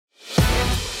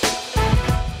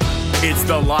It's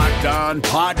the Locked On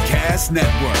Podcast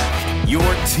Network, your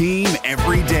team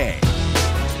every day.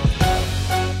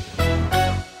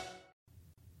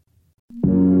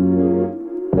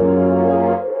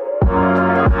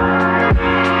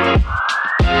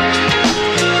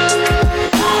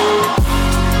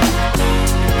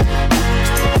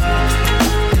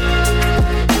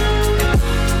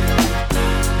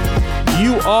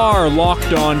 Are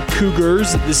Locked On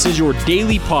Cougars. This is your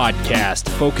daily podcast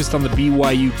focused on the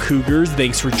BYU Cougars.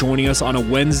 Thanks for joining us on a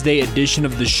Wednesday edition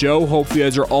of the show. Hope you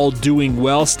guys are all doing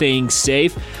well, staying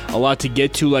safe. A lot to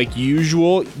get to like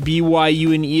usual.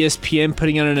 BYU and ESPN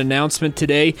putting out an announcement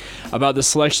today about the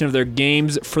selection of their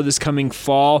games for this coming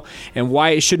fall and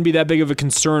why it shouldn't be that big of a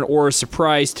concern or a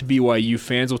surprise to BYU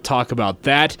fans. We'll talk about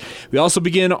that. We also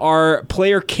begin our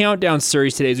player countdown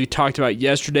series today, as we talked about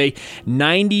yesterday.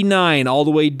 99 all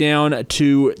the way down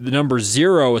to the number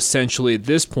 0, essentially, at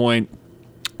this point,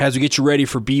 as we get you ready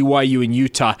for BYU and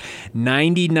Utah.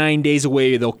 99 days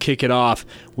away, they'll kick it off,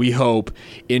 we hope,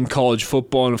 in college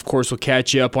football. And, of course, we'll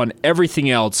catch you up on everything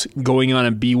else going on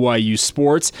in BYU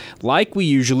sports, like we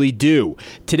usually do.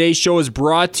 Today's show is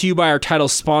brought to you by our title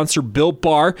sponsor, Built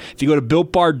Bar. If you go to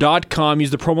BuiltBar.com, use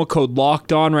the promo code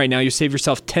LOCKEDON right now, you'll save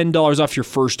yourself $10 off your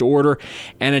first order.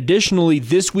 And additionally,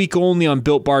 this week only on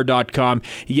BuiltBar.com,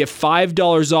 you get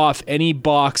 $5 off any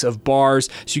box of bars,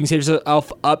 so you can save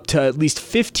yourself up to at least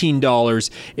 $15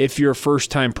 if you're a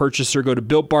first-time purchaser. Go to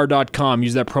BuiltBar.com,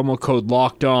 use that promo code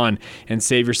LOCKEDON, and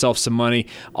save yourself some money.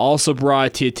 Also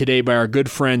brought to you today by our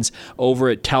good friends over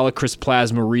at Talacris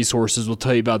Plasma Resources. We'll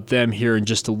tell you about them here in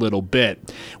just a little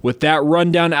bit. With that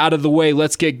rundown out of the way,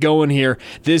 let's get going here.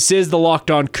 This is the Locked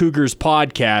On Cougars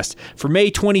podcast for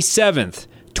May 27th,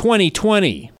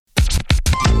 2020.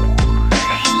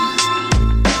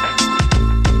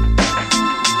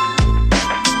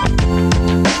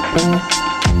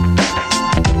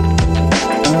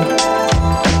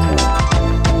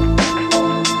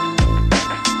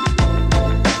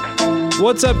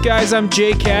 What's up, guys? I'm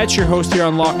Jay Katz, your host here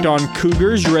on Locked On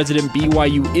Cougars, your resident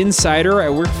BYU insider. I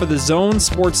work for the Zone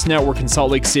Sports Network in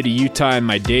Salt Lake City, Utah, in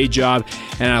my day job,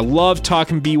 and I love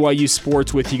talking BYU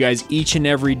sports with you guys each and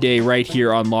every day right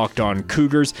here on Locked On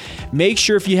Cougars. Make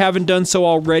sure, if you haven't done so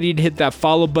already, to hit that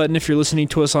follow button if you're listening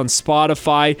to us on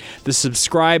Spotify, the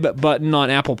subscribe button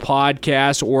on Apple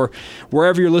Podcasts, or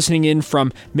wherever you're listening in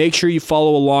from. Make sure you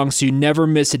follow along so you never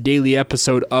miss a daily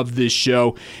episode of this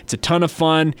show. It's a ton of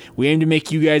fun. We aim to make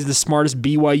you guys the smartest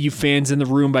BYU fans in the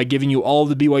room by giving you all of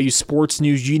the BYU sports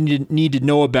news you need to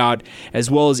know about, as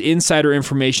well as insider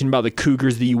information about the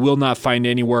Cougars that you will not find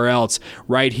anywhere else,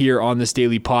 right here on this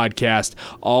daily podcast,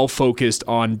 all focused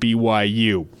on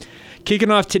BYU.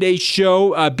 Kicking off today's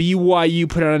show, BYU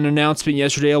put out an announcement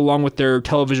yesterday along with their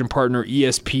television partner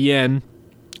ESPN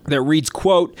that reads,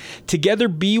 quote, "Together,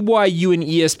 BYU and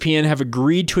ESPN have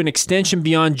agreed to an extension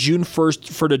beyond June 1st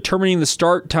for determining the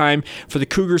start time for the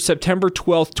Cougars' September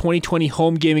 12th, 2020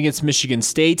 home game against Michigan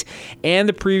State and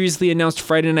the previously announced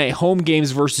Friday night home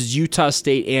games versus Utah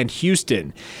State and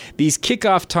Houston. These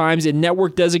kickoff times and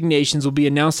network designations will be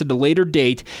announced at a later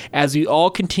date as we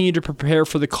all continue to prepare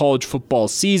for the college football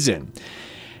season."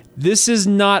 This is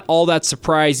not all that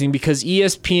surprising because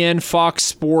ESPN, Fox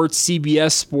Sports,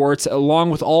 CBS Sports, along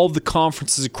with all of the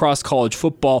conferences across college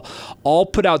football, all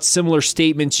put out similar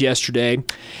statements yesterday.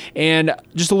 And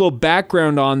just a little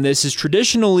background on this is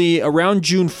traditionally around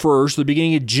June 1st, the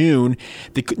beginning of June,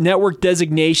 the network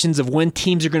designations of when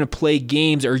teams are going to play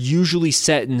games are usually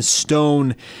set in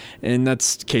stone. And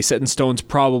that's, okay, set in stone's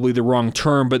probably the wrong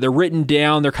term, but they're written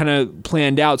down, they're kind of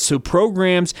planned out. So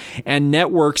programs and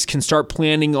networks can start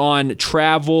planning on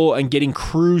travel and getting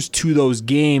crews to those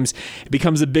games. It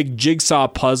becomes a big jigsaw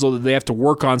puzzle that they have to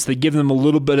work on, so they give them a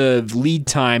little bit of lead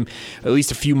time, at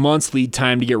least a few months lead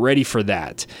time to get ready for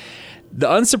that. The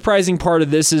unsurprising part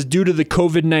of this is due to the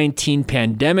COVID-19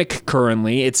 pandemic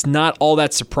currently, it's not all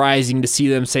that surprising to see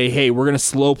them say, hey, we're going to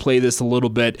slow play this a little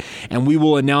bit, and we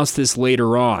will announce this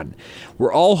later on.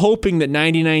 We're all hoping that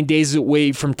 99 days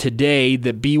away from today,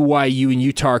 that BYU and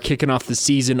Utah are kicking off the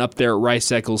season up there at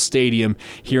Rice-Eccles Stadium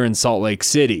here in Salt Lake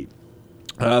City.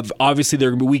 Obviously, there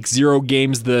are going to be week 0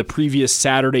 games the previous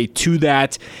Saturday to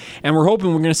that, and we're hoping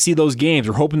we're going to see those games.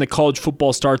 We're hoping that college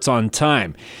football starts on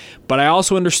time. But I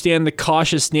also understand the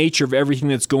cautious nature of everything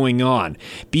that's going on.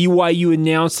 BYU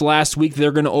announced last week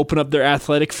they're going to open up their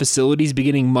athletic facilities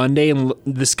beginning Monday, and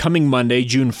this coming Monday,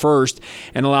 June 1st,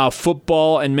 and allow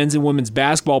football and men's and women's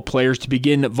basketball players to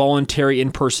begin voluntary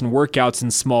in-person workouts in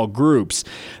small groups.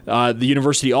 The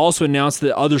university also announced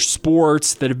that other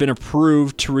sports that have been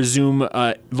approved to resume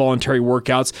voluntary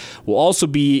workouts will also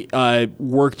be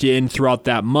worked in throughout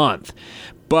that month.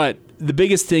 But the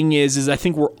biggest thing is I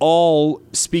think we're all,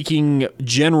 speaking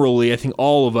generally, I think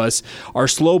all of us are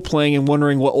slow playing and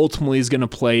wondering what ultimately is going to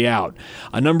play out.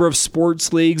 A number of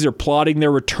sports leagues are plotting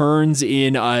their returns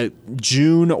in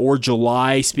June or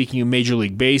July. Speaking of Major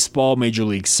League Baseball, Major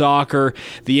League Soccer,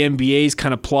 the NBA is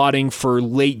kind of plotting for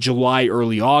late July,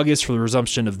 early August for the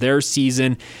resumption of their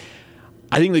season.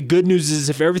 I think the good news is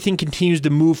if everything continues to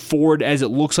move forward as it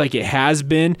looks like it has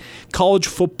been, college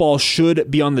football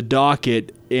should be on the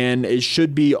docket and it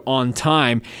should be on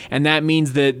time. And that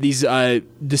means that these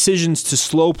decisions to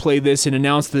slow play this and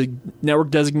announce the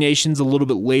network designations a little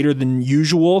bit later than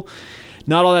usual,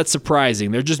 not all that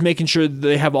surprising. They're just making sure that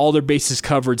they have all their bases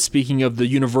covered, speaking of the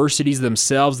universities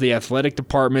themselves, the athletic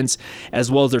departments,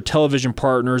 as well as their television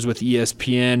partners with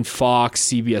ESPN, Fox,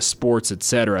 CBS Sports,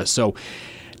 etc. So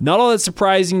not all that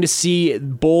surprising to see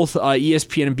both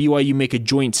ESPN and BYU make a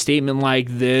joint statement like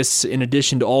this, in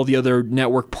addition to all the other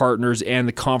network partners and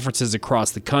the conferences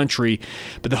across the country.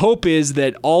 But the hope is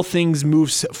that all things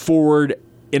move forward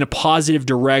in a positive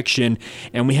direction,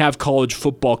 and we have college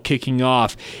football kicking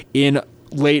off in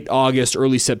late August,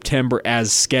 early September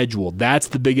as scheduled. That's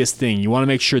the biggest thing. You want to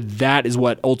make sure that is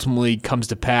what ultimately comes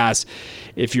to pass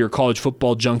if you're a college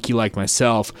football junkie like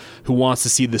myself who wants to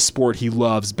see the sport he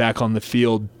loves back on the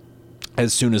field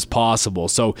as soon as possible.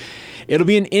 So it'll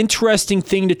be an interesting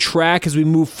thing to track as we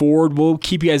move forward. We'll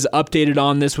keep you guys updated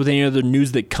on this with any other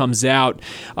news that comes out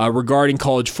regarding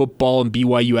college football and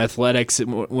BYU athletics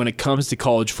when it comes to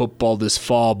college football this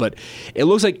fall. But it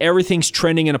looks like everything's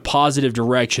trending in a positive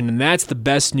direction, and that's the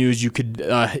best news you could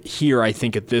hear, I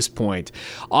think, at this point.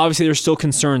 Obviously, there's still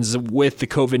concerns with the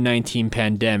COVID-19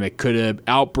 pandemic. Could an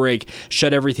outbreak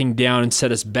shut everything down and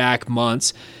set us back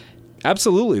months?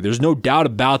 Absolutely. There's no doubt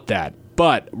about that.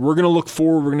 But we're going to look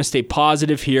forward, we're going to stay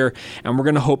positive here, and we're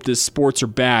going to hope that sports are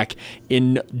back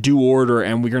in due order,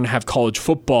 and we're going to have college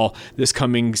football this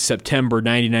coming September,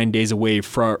 99 days away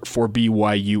for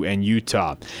BYU and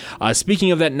Utah.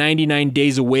 Speaking of that 99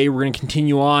 days away, we're going to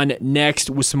continue on next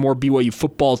with some more BYU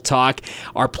football talk.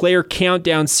 Our player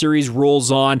countdown series rolls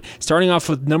on, starting off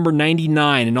with number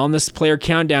 99, and on this player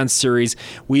countdown series,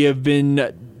 we have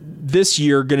been this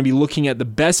year going to be looking at the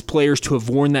best players to have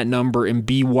worn that number in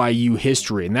BYU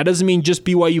history. And that doesn't mean just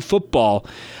BYU football.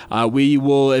 We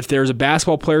will, if there's a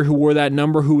basketball player who wore that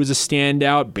number who was a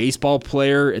standout, baseball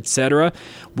player, etc.,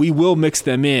 we will mix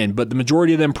them in. But the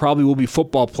majority of them probably will be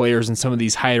football players in some of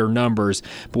these higher numbers.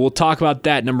 But we'll talk about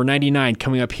that, number 99,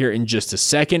 coming up here in just a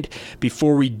second.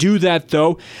 Before we do that,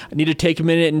 though, I need to take a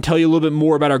minute and tell you a little bit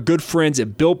more about our good friends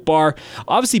at Built Bar.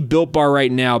 Obviously, Built Bar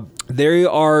right now, they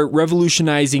are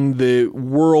revolutionizing the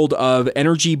world of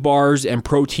energy bars and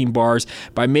protein bars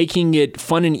by making it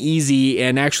fun and easy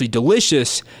and actually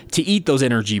delicious to eat those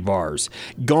energy bars.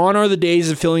 Gone are the days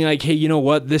of feeling like, hey, you know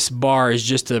what? This bar is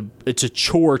just it's a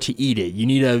chore to eat it. You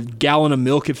need a gallon of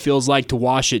milk, it feels like, to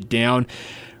wash it down.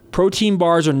 Protein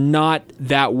bars are not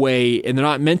that way, and they're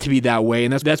not meant to be that way,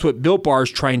 and that's what Built Bar is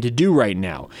trying to do right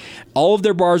now. All of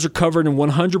their bars are covered in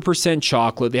 100%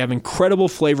 chocolate. They have incredible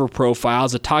flavor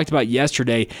profiles. I talked about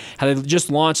yesterday how they just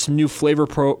launched some new flavor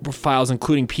profiles,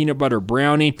 including peanut butter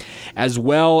brownie, as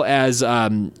well as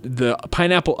the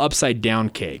pineapple upside down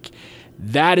cake.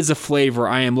 That is a flavor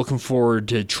I am looking forward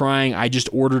to trying. I just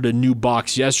ordered a new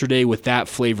box yesterday with that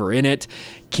flavor in it.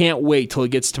 Can't wait till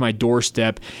it gets to my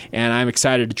doorstep, and I'm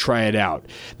excited to try it out.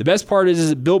 The best part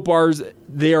is that Built Bars,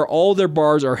 all their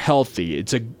bars are healthy.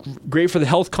 It's great for the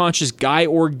health-conscious guy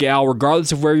or gal,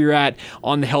 regardless of where you're at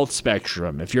on the health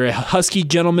spectrum. If you're a husky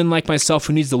gentleman like myself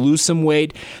who needs to lose some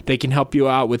weight, they can help you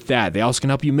out with that. They also can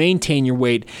help you maintain your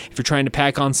weight if you're trying to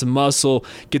pack on some muscle,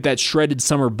 get that shredded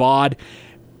summer bod.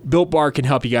 Built Bar can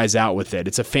help you guys out with it.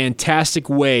 It's a fantastic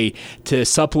way to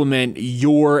supplement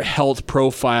your health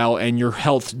profile and your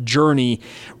health journey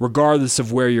regardless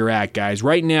of where you're at, guys.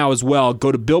 Right now as well,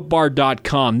 go to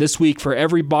BuiltBar.com. This week, for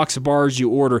every box of bars you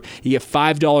order, you get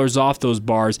 $5 off those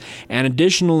bars. And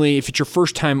additionally, if it's your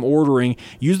first time ordering,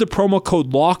 use the promo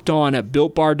code LOCKEDON at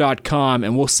BuiltBar.com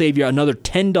and we'll save you another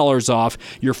 $10 off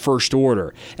your first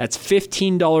order. That's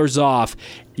 $15 off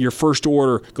your first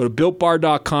order. Go to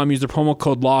BuiltBar.com, use the promo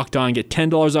code LOCKEDON, get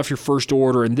 $10 off your first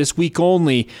order, and this week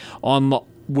only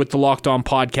with the Locked On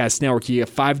Podcast Network, you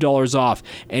get $5 off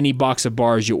any box of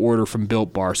bars you order from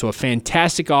Built Bar. So a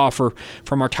fantastic offer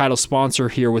from our title sponsor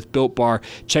here with Built Bar.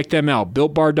 Check them out,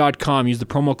 BuiltBar.com, use the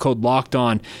promo code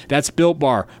LOCKEDON. That's Built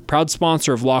Bar, proud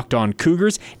sponsor of Locked On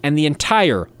Cougars and the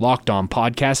entire Locked On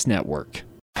Podcast Network.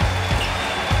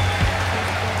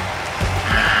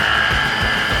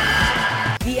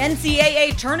 The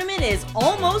NCAA tournament is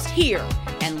almost here,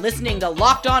 and listening to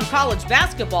Locked On College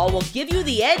Basketball will give you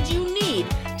the edge you need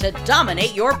to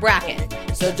dominate your bracket.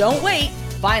 So don't wait.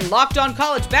 Find Locked On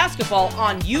College Basketball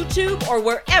on YouTube or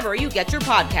wherever you get your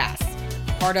podcasts.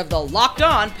 Part of the Locked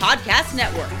On Podcast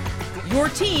Network. Your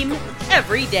team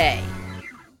every day.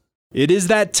 It is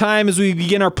that time as we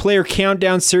begin our player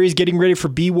countdown series, getting ready for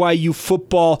BYU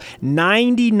football.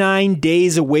 99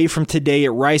 days away from today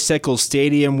at Rice-Eccles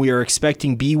Stadium, we are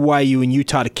expecting BYU and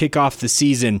Utah to kick off the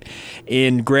season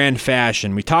in grand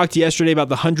fashion. We talked yesterday about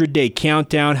the 100-day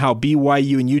countdown, how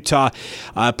BYU and Utah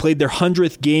played their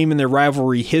 100th game in their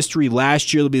rivalry history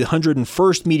last year. It'll be the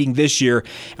 101st meeting this year,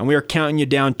 and we are counting you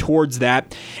down towards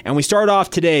that. And we start off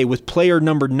today with player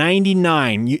number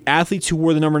 99, athletes who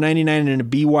wore the number 99 in a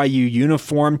BYU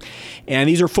uniform, and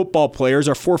these are football players.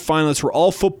 Our 4 finalists were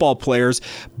all football players,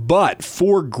 but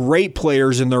 4 great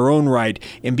players in their own right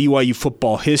in BYU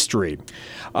football history.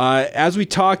 As we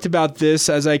talked about this,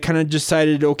 as I kind of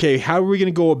decided, okay, how are we going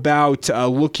to go about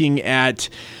looking at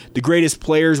the greatest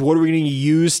players? What are we going to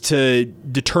use to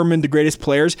determine the greatest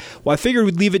players? Well, I figured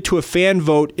we'd leave it to a fan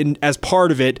vote as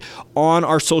part of it on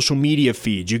our social media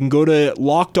feeds. You can go to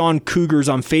Locked On Cougars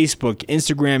on Facebook,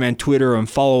 Instagram, and Twitter and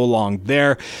follow along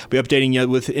there. We'll be updating you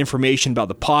with information about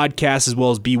the podcast as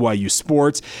well as BYU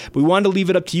sports. But we wanted to leave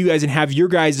it up to you guys and have your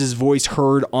guys' voice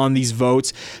heard on these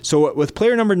votes. So with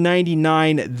player number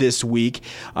 99 this week,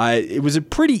 it was a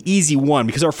pretty easy one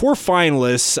because our 4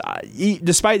 finalists,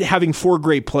 despite having 4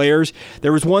 great players,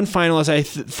 there was one finalist I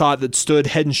thought that stood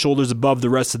head and shoulders above the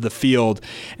rest of the field.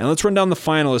 And let's run down the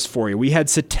finalists for you. We had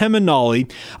Satema Nolly,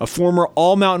 a former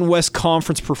All-Mountain West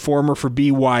Conference performer for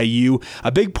BYU,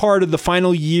 a big part of the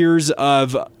final years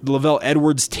of Lavelle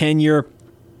Edwards' tenure.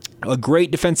 A great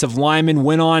defensive lineman,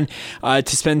 went on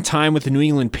to spend time with the New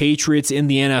England Patriots in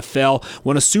the NFL,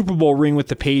 won a Super Bowl ring with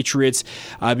the Patriots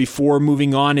before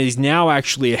moving on. And he's now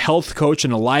actually a health coach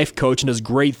and a life coach and does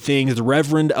great things. The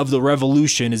Reverend of the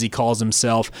Revolution, as he calls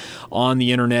himself on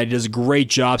the internet. He does a great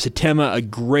job. Satema, a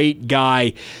great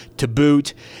guy to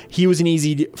boot. He was an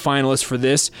easy finalist for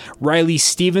this. Riley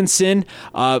Stevenson,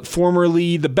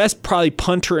 formerly the best probably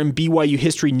punter in BYU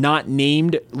history, not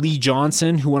named Lee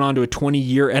Johnson, who went on to a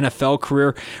 20-year NFL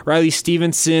career. Riley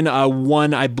Stevenson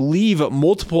won, I believe,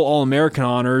 multiple All-American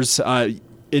honors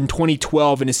in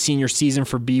 2012 in his senior season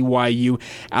for BYU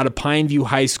out of Pineview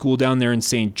High School down there in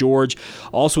St. George.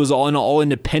 Also was an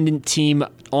all-independent team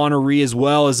honoree as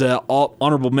well as an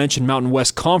honorable mention Mountain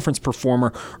West Conference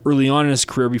performer early on in his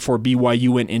career before BYU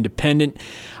went independent.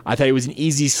 I thought he was an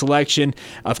easy selection.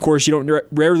 Of course, you don't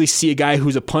rarely see a guy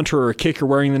who's a punter or a kicker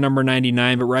wearing the number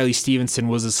 99, but Riley Stevenson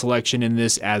was a selection in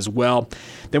this as well.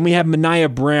 Then we have Mania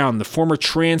Brown, the former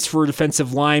transfer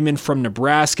defensive lineman from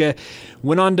Nebraska.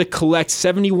 Went on to collect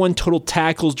 71 total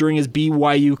tackles during his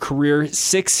BYU career,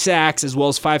 6 sacks, as well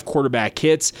as 5 quarterback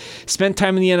hits. Spent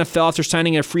time in the NFL after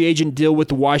signing a free agent deal with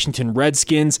the Washington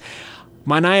Redskins.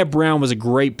 Mania Brown was a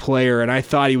great player, and I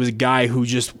thought he was a guy who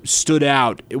just stood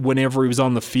out whenever he was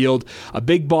on the field. A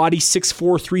big body,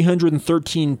 6'4",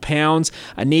 313 pounds,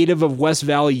 a native of West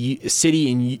Valley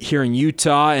City here in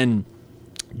Utah, and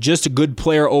just a good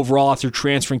player overall after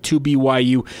transferring to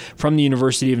BYU from the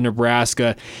University of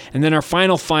Nebraska. And then our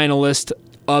final finalist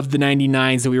of the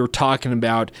 99s that we were talking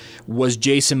about was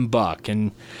Jason Buck.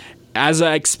 And as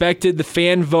I expected, the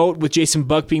fan vote, with Jason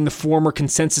Buck being the former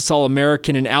consensus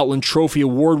All-American and Outland Trophy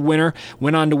Award winner,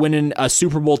 went on to win a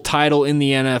Super Bowl title in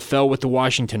the NFL with the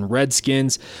Washington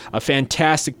Redskins. A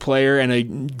fantastic player and a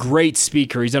great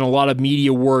speaker. He's done a lot of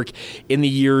media work in the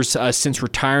years since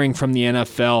retiring from the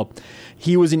NFL.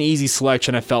 He was an easy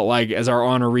selection, I felt like, as our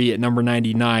honoree at number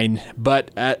 99, but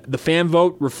the fan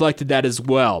vote reflected that as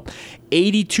well.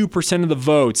 82% of the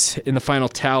votes in the final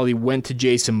tally went to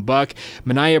Jason Buck.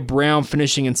 Mania Brown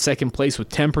finishing in second place with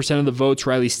 10% of the votes,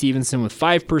 Riley Stevenson with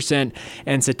 5%,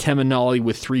 and Satema Nolly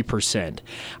with 3%.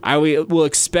 I will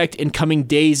expect in coming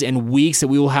days and weeks that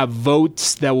we will have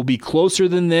votes that will be closer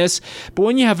than this, but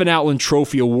when you have an Outland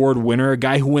Trophy Award winner, a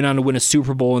guy who went on to win a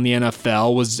Super Bowl in the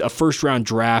NFL, was a first-round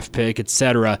draft pick,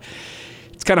 etc.,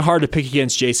 it's kind of hard to pick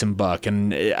against Jason Buck,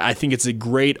 and I think it's a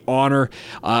great honor.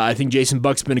 I think Jason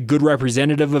Buck's been a good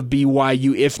representative of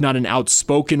BYU, if not an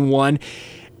outspoken one.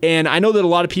 And I know that a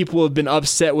lot of people have been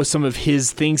upset with some of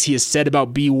his things he has said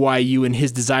about BYU and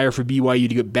his desire for BYU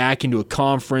to get back into a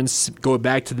conference, go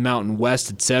back to the Mountain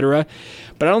West, etc.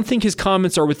 But I don't think his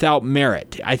comments are without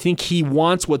merit. I think he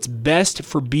wants what's best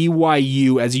for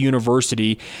BYU as a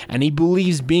university, and he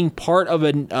believes being part of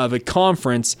a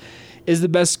conference is the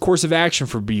best course of action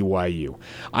for BYU.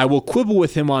 I will quibble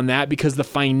with him on that because the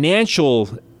financial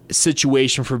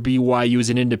situation for BYU as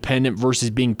an independent versus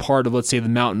being part of, let's say, the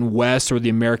Mountain West or the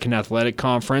American Athletic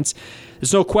Conference,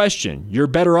 there's no question. You're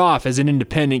better off as an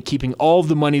independent keeping all of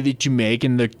the money that you make.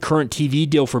 In the current TV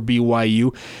deal for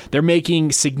BYU, they're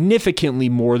making significantly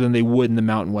more than they would in the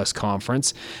Mountain West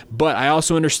Conference. But I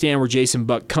also understand where Jason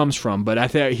Buck comes from. But I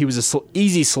thought he was an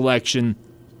easy selection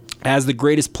as the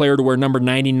greatest player to wear number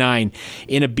 99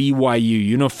 in a BYU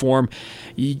uniform.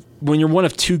 When you're one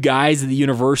of two guys at the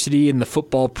university in the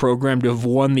football program to have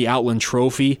won the Outland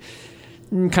Trophy,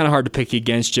 kind of hard to pick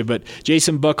against you. But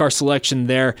Jason Buck, our selection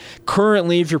there.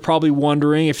 Currently, if you're probably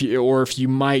wondering, if you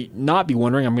might not be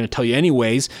wondering, I'm going to tell you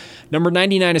anyways, number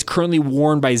 99 is currently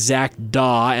worn by Zach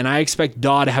Daw, and I expect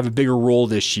Daw to have a bigger role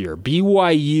this year.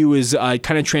 BYU is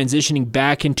kind of transitioning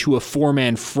back into a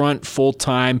four-man front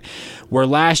full-time, where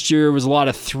last year it was a lot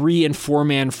of 3- and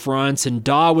 4-man fronts, and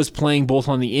Daw was playing both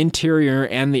on the interior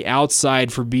and the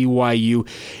outside for BYU.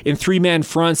 In 3-man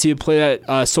fronts, he would play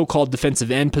that so-called defensive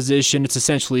end position. It's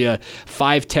essentially a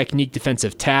 5-technique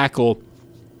defensive tackle,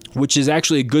 which is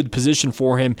actually a good position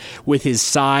for him with his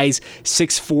size,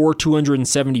 6'4",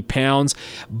 270 pounds.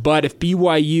 But if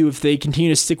they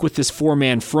continue to stick with this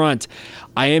 4-man front,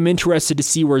 I am interested to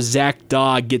see where Zach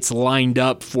Daw gets lined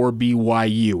up for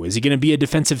BYU. Is he going to be a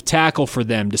defensive tackle for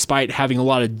them, despite having a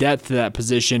lot of depth to that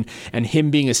position and him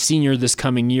being a senior this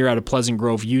coming year out of Pleasant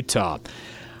Grove, Utah?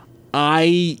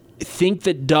 I think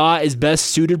that Daw is best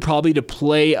suited probably to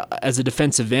play as a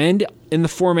defensive end in the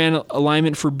 4-man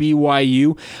alignment for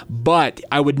BYU, but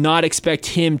I would not expect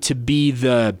him to be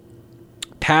the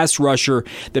pass rusher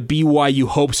that BYU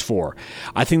hopes for.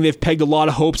 I think they've pegged a lot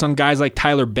of hopes on guys like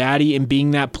Tyler Batty and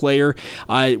being that player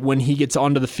when he gets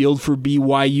onto the field for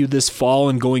BYU this fall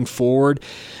and going forward.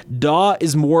 Daw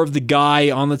is more of the guy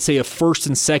on, let's say, a 1st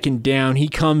and 2nd down. He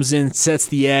comes in, sets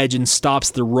the edge, and stops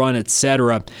the run,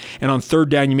 etc. And on 3rd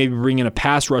down, you maybe bring in a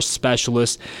pass rush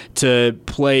specialist to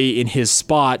play in his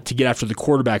spot to get after the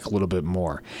quarterback a little bit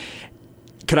more.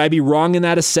 Could I be wrong in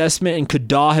that assessment? And could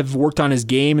Daw have worked on his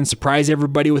game and surprised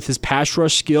everybody with his pass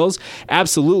rush skills?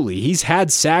 Absolutely. He's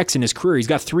had sacks in his career. He's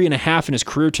got 3.5 in his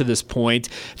career to this point,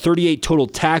 38 total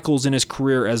tackles in his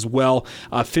career as well,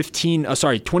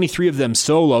 23 of them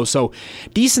solo. So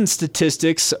decent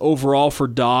statistics overall for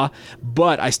Daw,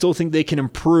 but I still think they can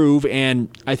improve. And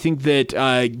I think that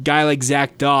a guy like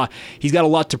Zach Daw, he's got a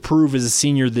lot to prove as a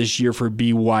senior this year for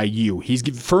BYU. He's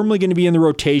firmly going to be in the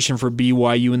rotation for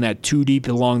BYU in that 2 deep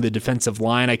along the defensive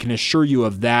line. I can assure you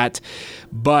of that.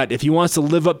 But if he wants to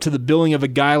live up to the billing of a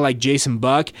guy like Jason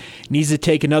Buck, he needs to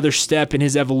take another step in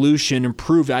his evolution and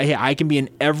prove I can be an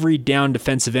every down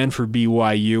defensive end for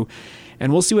BYU.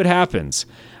 And we'll see what happens.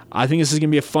 I think this is going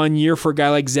to be a fun year for a guy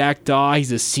like Zach Daw.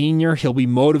 He's a senior. He'll be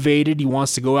motivated. He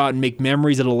wants to go out and make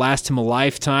memories that'll last him a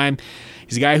lifetime.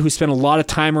 He's a guy who spent a lot of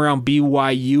time around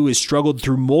BYU, has struggled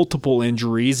through multiple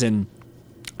injuries, and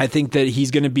I think that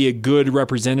he's going to be a good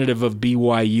representative of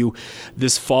BYU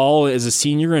this fall as a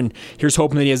senior, and here's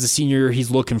hoping that he has the senior year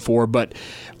he's looking for. But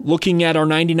looking at our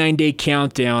 99-day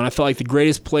countdown, I felt like the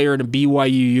greatest player in a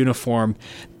BYU uniform,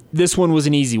 this one was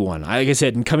an easy one. Like I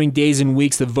said, in coming days and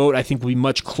weeks, the vote I think will be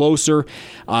much closer.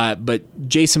 But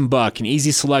Jason Buck, an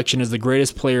easy selection as the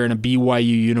greatest player in a BYU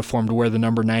uniform to wear the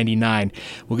number 99.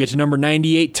 We'll get to number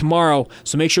 98 tomorrow,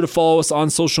 so make sure to follow us on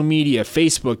social media,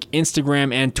 Facebook,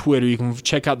 Instagram, and Twitter. You can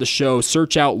check out the show.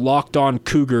 Search out Locked On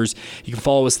Cougars. You can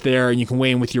follow us there, and you can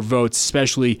weigh in with your votes,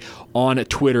 especially on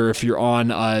Twitter. If you're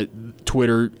on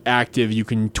Twitter active, you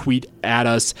can tweet at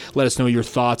us. Let us know your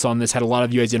thoughts on this. Had a lot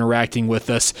of you guys interacting with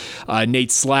us.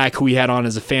 Nate Slack, who we had on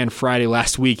as a fan Friday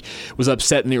last week, was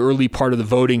upset in the early part of the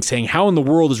voting, saying, how in the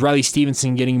world is Riley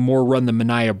Stevenson getting more run than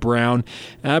Mania Brown?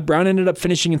 Brown ended up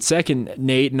finishing in second,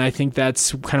 Nate, and I think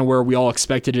that's kind of where we all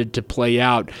expected it to play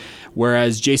out.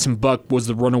 Whereas Jason Buck was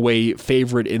the runaway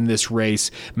favorite in this race.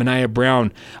 Mania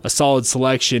Brown, a solid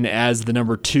selection as the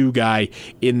number 2 guy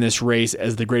in this race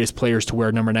as the greatest players to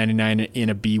wear number 99 in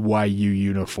a BYU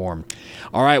uniform.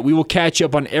 All right, we will catch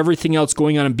up on everything else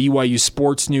going on in BYU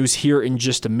sports news here in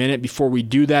just a minute. Before we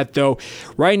do that, though,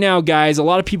 right now, guys, a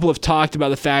lot of people have talked about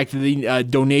the fact that the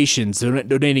donations,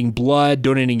 donating blood,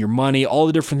 donating your money, all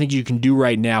the different things you can do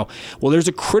right now. Well, there's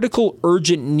a critical,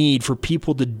 urgent need for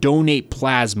people to donate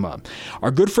plasma. Our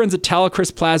good friends at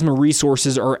Talacris Plasma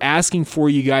Resources are asking for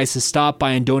you guys to stop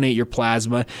by and donate your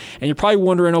plasma. And you're probably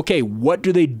wondering, okay, what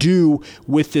do they do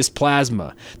with this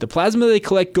plasma? The plasma they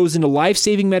collect goes into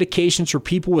life-saving medications for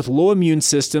people with low immune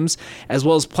systems, as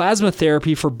well as plasma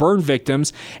therapy for burn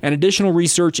victims and additional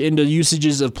research into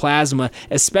usages of plasma,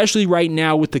 especially right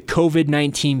now with the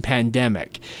COVID-19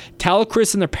 pandemic.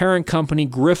 Talacris and their parent company,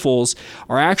 Grifols,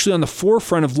 are actually on the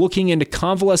forefront of looking into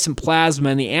convalescent plasma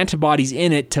and the antibodies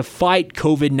in it to fight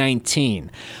COVID-19.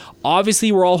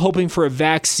 Obviously, we're all hoping for a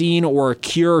vaccine or a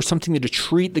cure or something to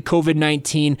treat the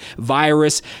COVID-19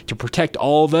 virus to protect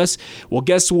all of us. Well,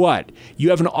 guess what? You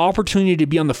have an opportunity to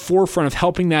be on the forefront of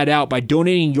helping that out by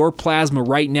donating your plasma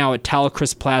right now at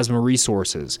Talacris Plasma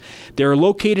Resources. They're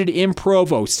located in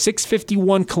Provo,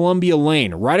 651 Columbia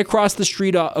Lane, right across the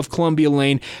street of Columbia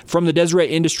Lane from the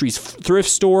Deseret Industries thrift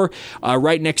store,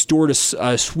 right next door to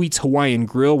Sweets Hawaiian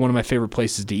Grill, one of my favorite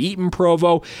places to eat in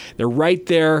Provo. They're right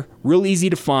there, real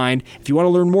easy to find. If you want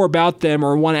to learn more about them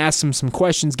or want to ask them some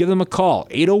questions, give them a call,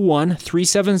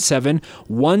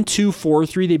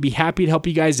 801-377-1243. They'd be happy to help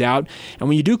you guys out. And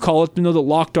when you do call, let them know that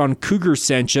Locked On Cougars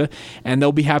sent you, and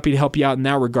they'll be happy to help you out in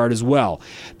that regard as well.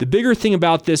 The bigger thing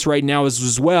about this right now is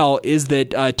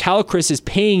that Talacris is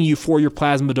paying you for your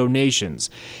plasma donations.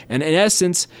 And in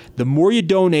essence, the more you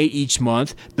donate each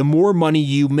month, the more money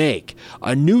you make.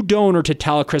 A new donor to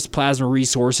Talacris Plasma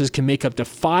Resources can make up to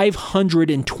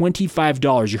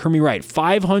 $525. You heard me right,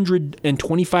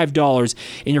 $525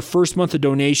 in your first month of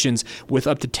donations with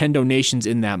up to 10 donations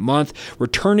in that month.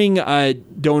 Returning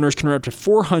donors can earn up to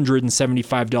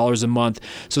 $475 a month,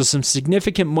 so some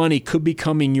significant money could be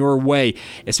coming your way,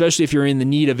 especially if you're in the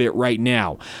need of it right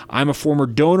now. I'm a former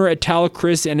donor at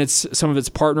Talacris and some of its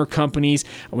partner companies.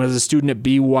 I was a student at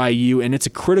BYU, and it's a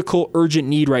critical, urgent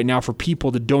need right now for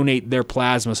people to donate their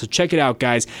plasma. So check it out,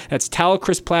 guys. That's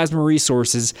Talacris Plasma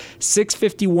Resources,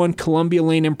 651 Columbia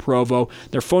Lane in Provo.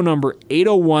 Their phone number,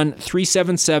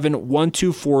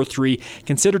 801-377-1243.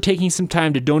 Consider taking some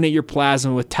time to donate your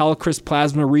plasma with Talacris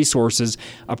Plasma Resources,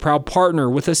 a proud partner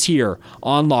with us here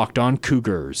on Locked On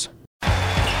Cougars. The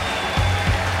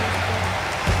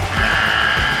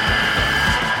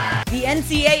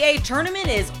NCAA tournament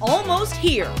is almost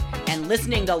here, and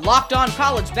listening to Locked On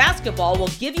College Basketball will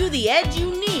give you the edge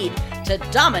you need to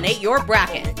dominate your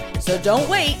bracket. So don't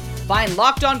wait. Find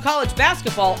Locked On College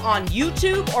Basketball on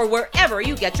YouTube or wherever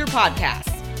you get your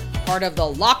podcasts. Part of the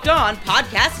Locked On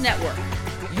Podcast Network.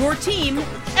 Your team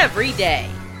every day.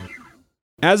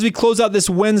 As we close out this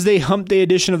Wednesday Hump Day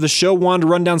edition of the show, wanted to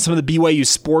run down some of the BYU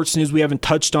sports news we haven't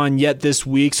touched on yet this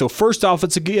week. So first off,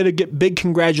 let's get big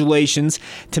congratulations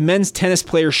to men's tennis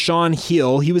player Sean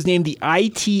Hill. He was named the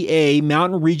ITA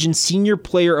Mountain Region Senior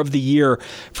Player of the Year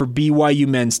for BYU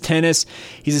men's tennis.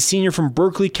 He's a senior from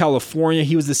Berkeley, California.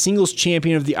 He was the singles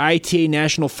champion of the ITA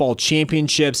National Fall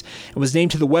Championships and was named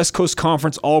to the West Coast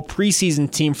Conference All Preseason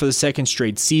team for the second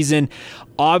straight season.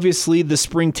 Obviously, the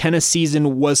spring tennis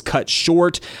season was cut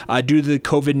short due to the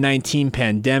COVID-19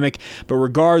 pandemic. But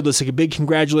regardless, a big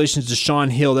congratulations to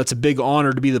Sean Hill. That's a big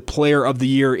honor to be the player of the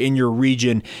year in your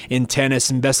region in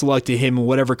tennis. And best of luck to him in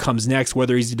whatever comes next,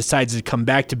 whether he decides to come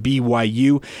back to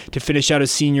BYU to finish out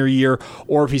his senior year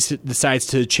or if he decides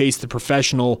to chase the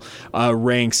professional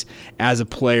ranks as a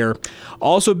player.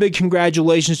 Also, big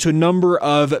congratulations to a number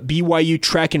of BYU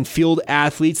track and field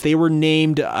athletes. They were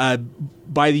named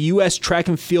by the U.S. Track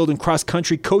and Field and Cross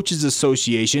Country Coaches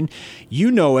Association.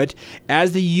 You know it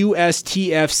as the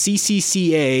USTF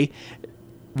CCCA.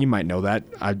 You might know that.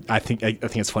 I think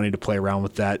it's funny to play around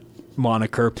with that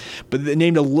moniker. But they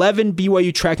named 11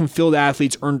 BYU track and field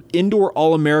athletes earned indoor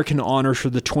All-American honors for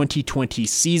the 2020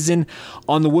 season.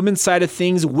 On the women's side of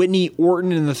things, Whitney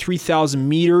Orton in the 3,000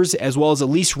 meters, as well as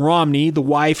Elise Romney, the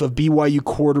wife of BYU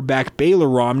quarterback Baylor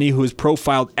Romney, who was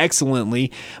profiled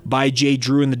excellently by Jay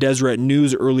Drew in the Deseret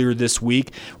News earlier this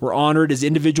week, were honored as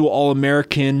individual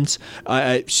All-Americans.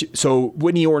 So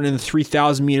Whitney Orton in the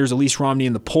 3,000 meters, Elise Romney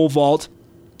in the pole vault.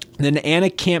 Then Anna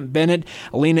Camp Bennett,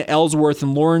 Elena Ellsworth,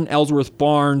 and Lauren Ellsworth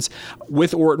Barnes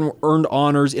with Orton earned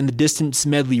honors in the distance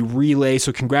medley relay.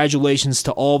 So congratulations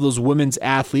to all of those women's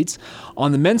athletes.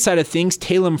 On the men's side of things,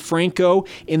 Talem Franco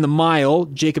in the mile,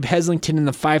 Jacob Heslington in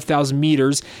the 5,000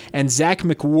 meters, and Zach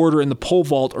McWhorter in the pole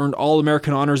vault earned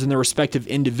All-American honors in their respective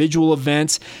individual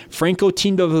events. Franco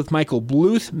teamed up with Michael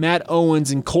Bluth, Matt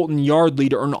Owens, and Colton Yardley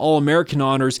to earn All-American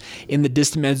honors in the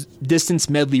distance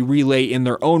medley relay in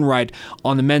their own right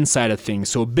on the men's side of things.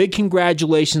 So a big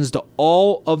congratulations to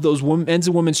all of those men's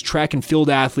and women's track and field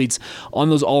athletes on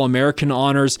those All-American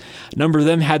honors. A number of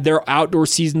them had their outdoor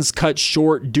seasons cut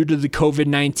short due to the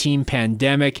COVID-19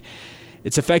 pandemic.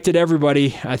 It's affected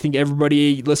everybody. I think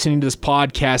everybody listening to this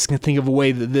podcast can think of a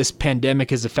way that this pandemic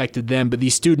has affected them, but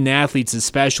these student athletes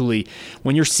especially.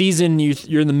 When your season,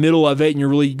 you're in the middle of it and you're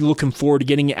really looking forward to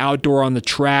getting outdoor on the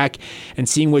track and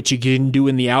seeing what you can do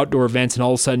in the outdoor events, and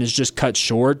all of a sudden it's just cut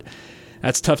short.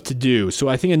 That's tough to do. So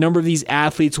I think a number of these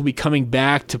athletes will be coming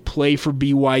back to play for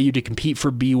BYU, to compete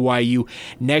for BYU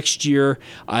next year,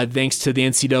 thanks to the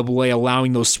NCAA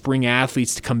allowing those spring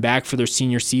athletes to come back for their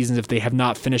senior seasons if they have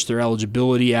not finished their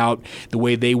eligibility out the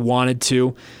way they wanted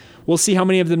to. We'll see how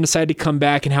many of them decide to come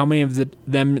back and how many of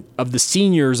the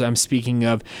seniors I'm speaking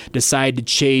of decide to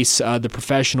chase the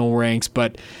professional ranks.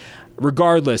 But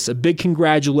regardless, a big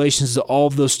congratulations to all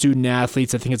of those student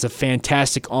athletes. I think it's a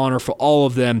fantastic honor for all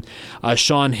of them.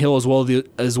 Sean Hill, as well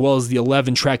as the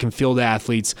 11 track and field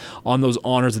athletes, on those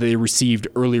honors that they received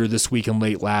earlier this week and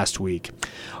late last week.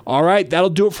 All right,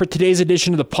 that'll do it for today's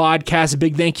edition of the podcast. A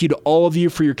big thank you to all of you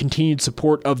for your continued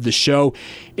support of the show.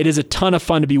 It is a ton of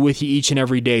fun to be with you each and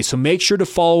every day, so make sure to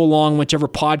follow along whichever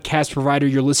podcast provider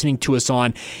you're listening to us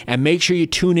on, and make sure you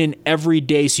tune in every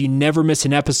day so you never miss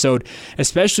an episode,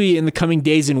 especially in the coming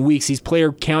days and weeks. These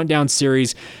player countdown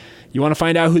series, you want to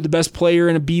find out who the best player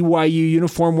in a BYU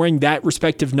uniform wearing that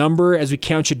respective number as we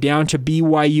count you down to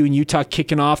BYU and Utah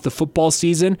kicking off the football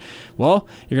season? Well,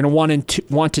 you're going to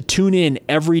want to tune in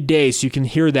every day so you can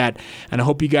hear that, and I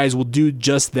hope you guys will do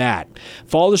just that.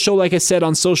 Follow the show, like I said,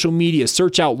 on social media.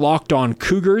 Search out Locked On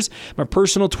Cougars. My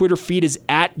personal Twitter feed is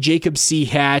at Jacob C.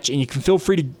 Hatch, and you can feel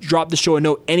free to drop the show a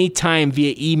note anytime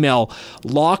via email.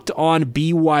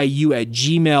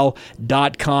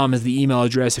 LockedOnBYU@gmail.com is the email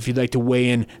address if you'd like to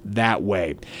weigh in that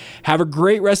way. Have a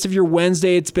great rest of your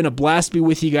Wednesday. It's been a blast to be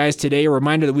with you guys today. A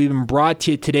reminder that we've been brought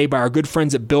to you today by our good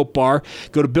friends at Built Bar.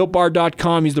 Go to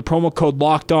BuiltBar.com, use the promo code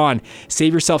LOCKEDON.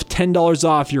 Save yourself $10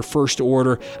 off your first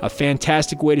order. A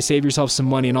fantastic way to save yourself some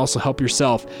money and also help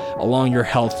yourself along your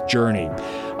health journey.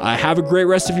 Have a great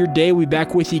rest of your day. We'll be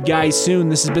back with you guys soon.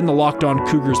 This has been the Locked On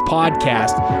Cougars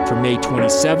podcast for May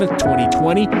 27th,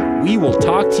 2020. We will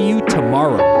talk to you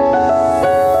tomorrow.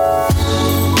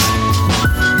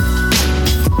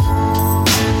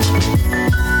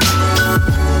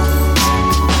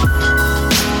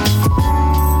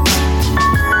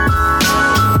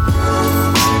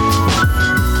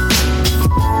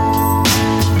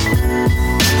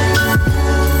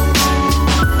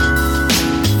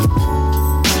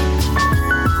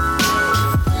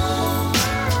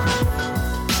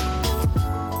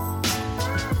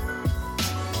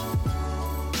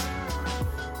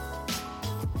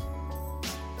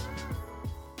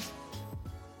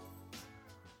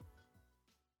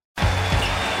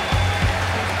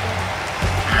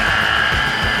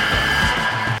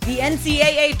 The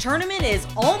NCAA tournament is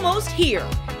almost here,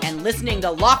 and listening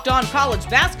to Locked On College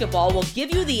Basketball will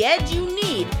give you the edge you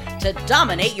need to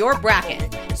dominate your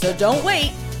bracket. So don't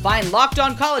wait. Find Locked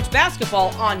On College Basketball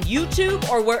on YouTube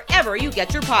or wherever you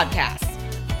get your podcasts.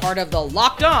 Part of the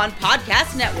Locked On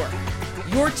Podcast Network.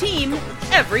 Your team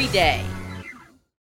every day.